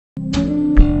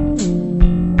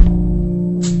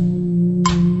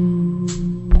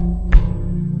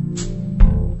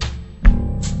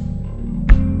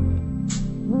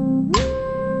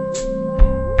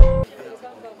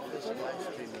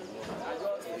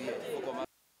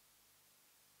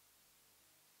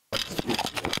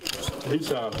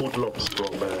These are hoodlums from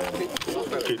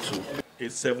Ketu. A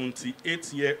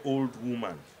 78-year-old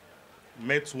woman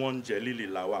met one Jelili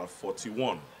Lawal,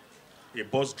 41, a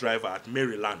bus driver at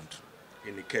Maryland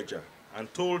in Ikeja,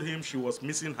 and told him she was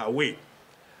missing her way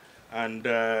and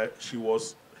she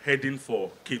was heading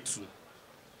for Ketu.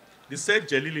 The said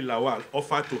Jelili Lawal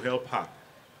offered to help her.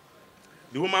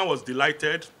 The woman was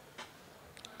delighted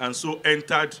and so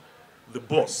entered the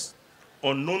bus,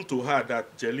 unknown to her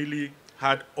that Jelili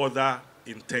had other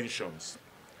intentions.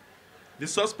 The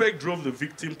suspect drove the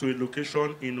victim to a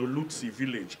location in Olutsi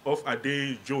village off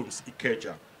Ade Jones,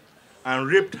 Ikeja, and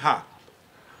raped her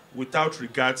without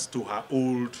regards to her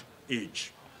old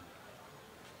age.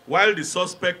 While the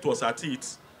suspect was at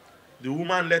it, the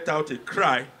woman let out a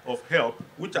cry of help,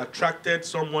 which attracted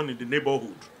someone in the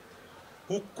neighborhood,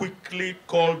 who quickly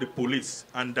called the police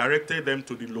and directed them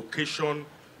to the location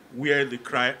where the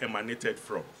cry emanated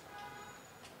from.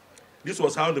 This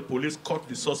was how the police caught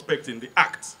the suspect in the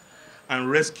act and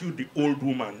rescued the old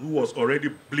woman, who was already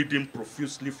bleeding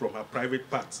profusely from her private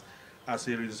parts as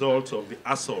a result of the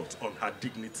assault on her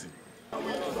dignity.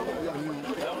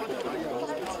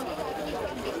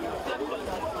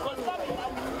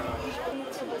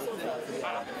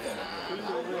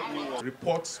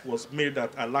 Reports was made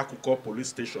at Alakuko police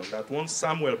station that one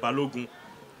Samuel Balogun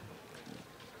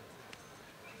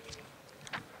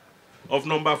of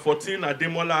number 14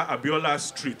 Ademola Abiola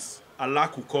Street,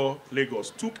 Alakuko,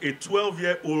 Lagos, took a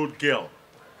 12-year-old girl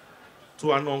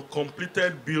to an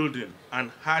uncompleted building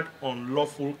and had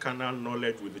unlawful carnal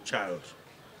knowledge with the child.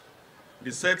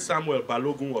 The said Samuel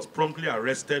Balogun was promptly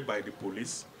arrested by the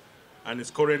police and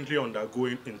is currently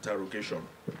undergoing interrogation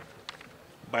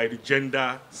by the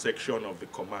gender section of the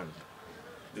command.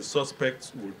 The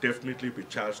suspect will definitely be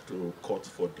charged to court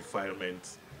for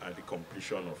defilement at the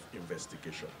completion of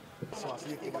investigation.